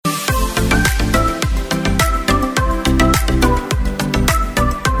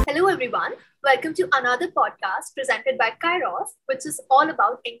Welcome to another podcast presented by Kairos, which is all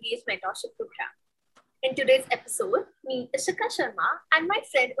about Engage Mentorship Program. In today's episode, me, Ishika Sharma, and my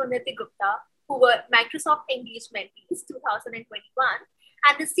friend Unnati Gupta, who were Microsoft Engage Mentees 2021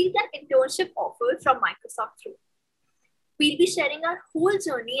 and received an internship offer from Microsoft through. We'll be sharing our whole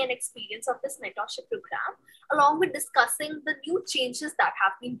journey and experience of this mentorship program, along with discussing the new changes that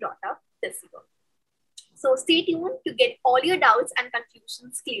have been brought up this year. So stay tuned to get all your doubts and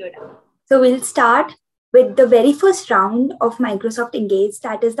confusions cleared up. So we'll start with the very first round of Microsoft Engage,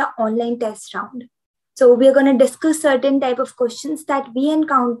 that is the online test round. So we're going to discuss certain type of questions that we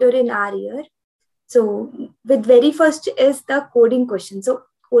encounter in our year. So with very first is the coding question. So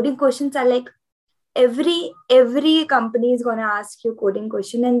coding questions are like every company is going to ask you coding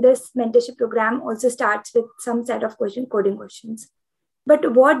question, and this mentorship program also starts with some set of coding questions.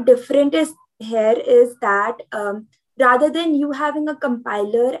 But what different is here is that rather than you having a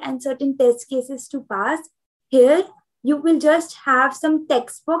compiler and certain test cases to pass, here you will just have some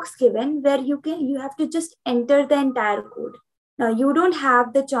text box given where you have to just enter the entire code. Now you don't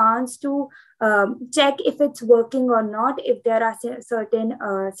have the chance to check if it's working or not, if there are certain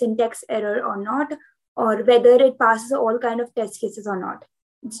syntax error or not, or whether it passes all kind of test cases or not.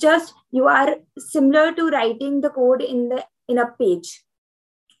 It's just you are similar to writing the code in a page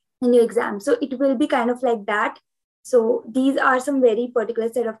in your exam. So it will be kind of like that. So these are some very particular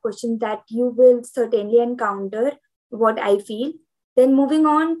set of questions that you will certainly encounter, what I feel. Then moving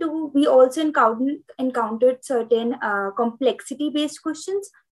on to, we also encountered certain complexity-based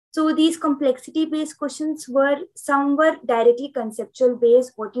questions. So these complexity-based questions some were directly conceptual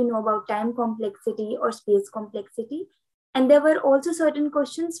based, what you know about time complexity or space complexity. And there were also certain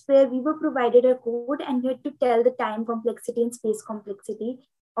questions where we were provided a code and we had to tell the time complexity and space complexity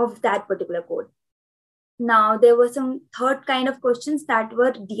of that particular code. Now, there were some third kind of questions that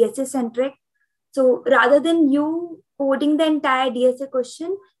were DSA centric. So rather than you coding the entire DSA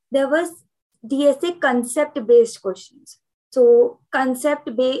question, there was DSA concept based questions. So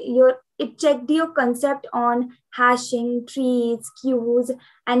it checked your concept on hashing, trees, queues,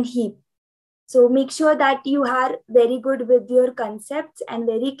 and heap. So make sure that you are very good with your concepts and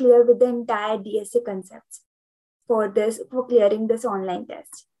very clear with the entire DSA concepts for clearing this online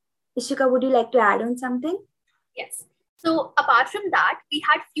test. Ishika, would you like to add on something? Yes. So apart from that, we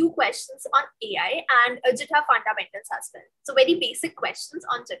had few questions on AI and GitHub fundamentals as well. So very basic questions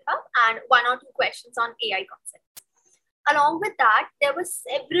on GitHub and one or two questions on AI concepts. Along with that, there were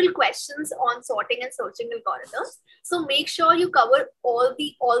several questions on sorting and searching algorithms. So make sure you cover all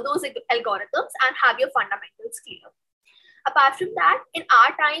those algorithms and have your fundamentals clear. Apart from that, in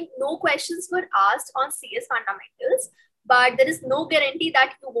our time, no questions were asked on CS fundamentals, but there is no guarantee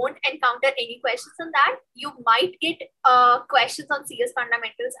that you won't encounter any questions on that. You might get questions on CS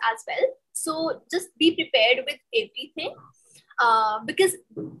fundamentals as well. So just be prepared with everything because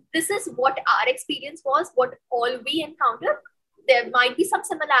this is what our experience was, what all we encountered. There might be some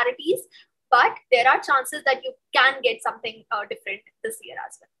similarities, but there are chances that you can get something different this year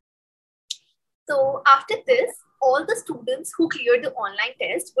as well. So after this, all the students who cleared the online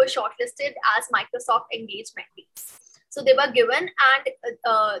test were shortlisted as Microsoft Engage Mentees. So they were given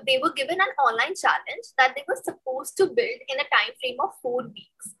an online challenge that they were supposed to build in a time frame of 4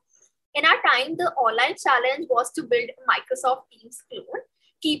 weeks. In our time, the online challenge was to build a Microsoft Teams clone,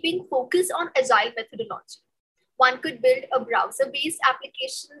 keeping focus on agile methodology. One could build a browser-based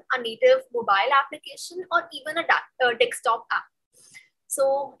application, a native mobile application, or even a desktop app.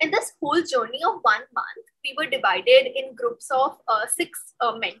 So in this whole journey of 1 month, we were divided in groups of 6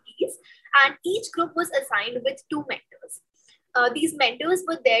 mentees, and each group was assigned with 2 mentors. These mentors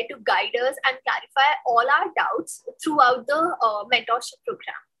were there to guide us and clarify all our doubts throughout the mentorship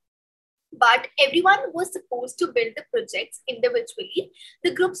program. But everyone was supposed to build the projects individually.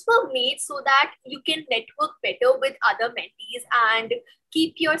 The groups were made so that you can network better with other mentees and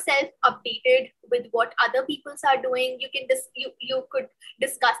keep yourself updated with what other people are doing. You could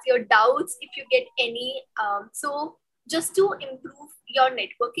discuss your doubts if you get any. So just to improve your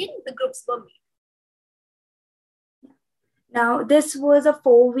networking, the groups were made. Now, this was a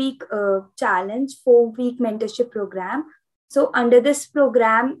 4-week challenge, 4-week mentorship program. So under this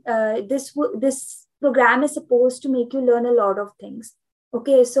program, this program is supposed to make you learn a lot of things.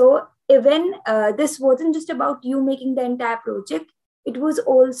 Okay, so even this wasn't just about you making the entire project. It was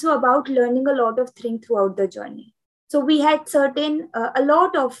also about learning a lot of things throughout the journey. So we had a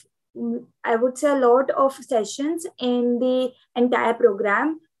lot of sessions in the entire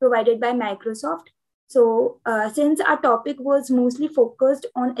program provided by Microsoft. So since our topic was mostly focused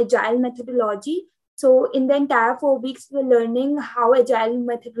on agile methodology, So in the entire 4 weeks, we're learning how agile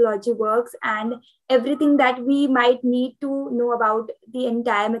methodology works and everything that we might need to know about the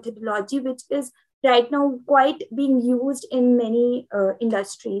entire methodology, which is right now quite being used in many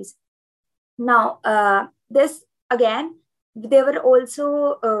industries. Now, this again, there were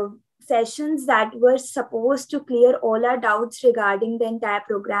also sessions that were supposed to clear all our doubts regarding the entire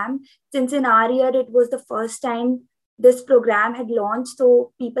program. Since in our year, it was the first time this program had launched,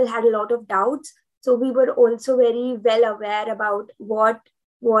 so people had a lot of doubts. So we were also very well aware about what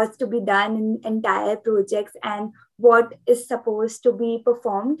was to be done in entire projects and what is supposed to be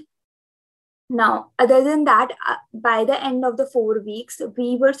performed. Now, other than that, by the end of the 4 weeks,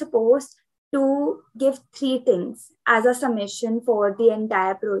 we were supposed to give 3 things as a submission for the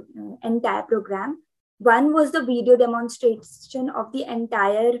entire program. One was the video demonstration of the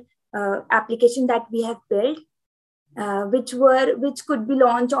entire application that we have built, which could be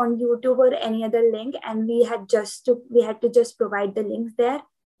launched on YouTube or any other link, and we had to just provide the links there.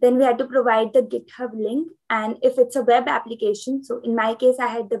 Then we had to provide the GitHub link, and if it's a web application, so in my case, I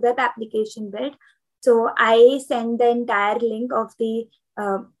had the web application built, so I sent the entire link of the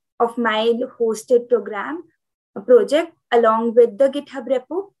of my hosted program project along with the GitHub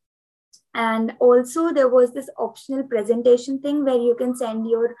repo. And also there was this optional presentation thing where you can send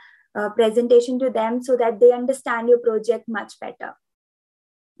your presentation to them so that they understand your project much better.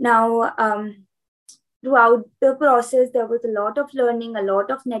 Now, throughout the process, there was a lot of learning, a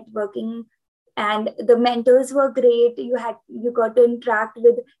lot of networking, and the mentors were great. You got to interact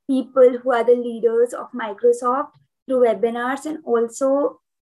with people who are the leaders of Microsoft through webinars, and also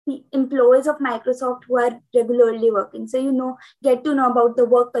the employees of Microsoft who are regularly working. So, get to know about the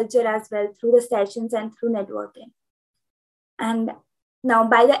work culture as well through the sessions and through networking. And now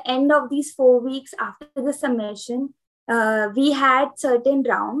by the end of these 4 weeks after the submission, we had certain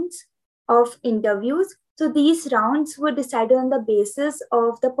rounds of interviews. So these rounds were decided on the basis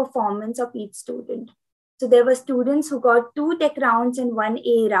of the performance of each student. So there were students who got 2 tech rounds and 1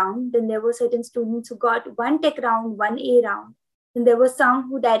 A round. Then there were certain students who got 1 tech round, 1 A round. Then there were some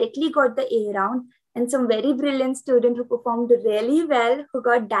who directly got the A round, and some very brilliant student who performed really well who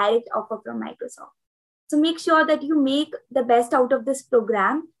got direct offer from Microsoft. So make sure that you make the best out of this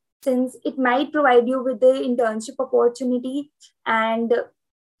program, since it might provide you with the internship opportunity and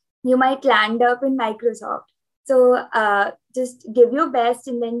you might land up in Microsoft. So just give your best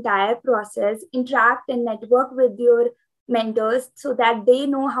in the entire process, interact and network with your mentors so that they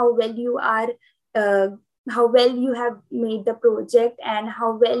know how well you are, how well you have made the project and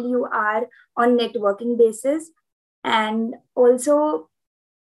how well you are on networking basis. And also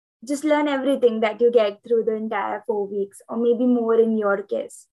just learn everything that you get through the entire 4 weeks, or maybe more in your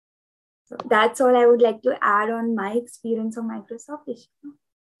case. So that's all I would like to add on my experience on Microsoft.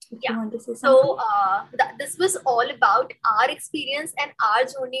 Yeah. So this was all about our experience and our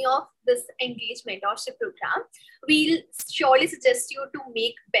journey of this Engage Mentorship program. We'll surely suggest you to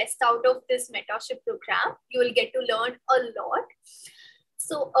make best out of this mentorship program. You will get to learn a lot.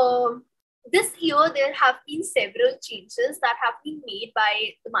 So this year, there have been several changes that have been made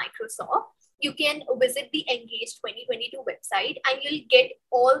by Microsoft. You can visit the Engage 2022 website and you'll get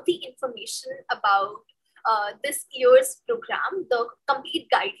all the information about this year's program. The complete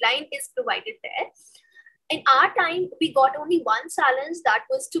guideline is provided there. In our time, we got only one challenge, that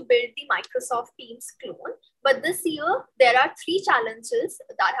was to build the Microsoft Teams clone. But this year, there are 3 challenges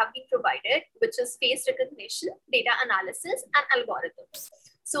that have been provided, which is face recognition, data analysis, and algorithms.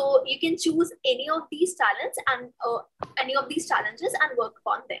 So you can choose any of these challenges and work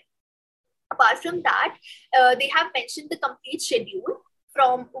upon them. Apart from that, they have mentioned the complete schedule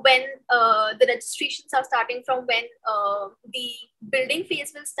from when the registrations are starting, from when the building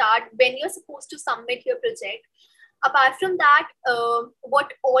phase will start, when you're supposed to submit your project. Apart from that,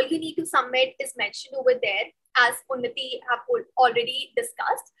 what all you need to submit is mentioned over there, as Unnati have already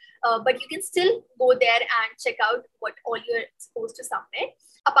discussed, but you can still go there and check out what all you're supposed to submit.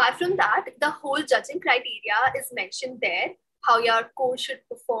 Apart from that, the whole judging criteria is mentioned there, how your code should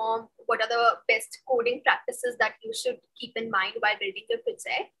perform, what are the best coding practices that you should keep in mind while building your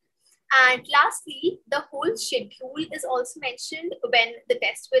project. And lastly, the whole schedule is also mentioned, when the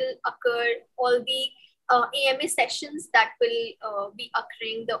test will occur, all the AMA sessions that will be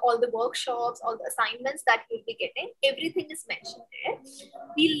occurring, all the workshops, all the assignments that you'll be getting, everything is mentioned there.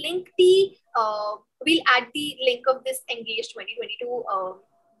 We'll add the link of this Engage 2022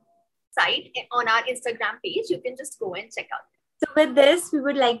 site on our Instagram page. You can just go and check out. So with this, we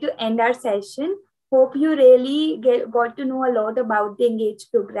would like to end our session. Hope you really got to know a lot about the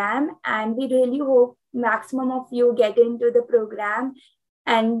Engage program, and we really hope maximum of you get into the program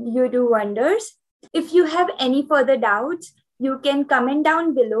and you do wonders. If you have any further doubts, you can comment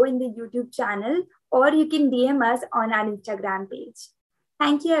down below in the YouTube channel, or you can DM us on our Instagram page.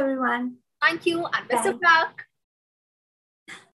 Thank you, everyone. Thank you and best of luck.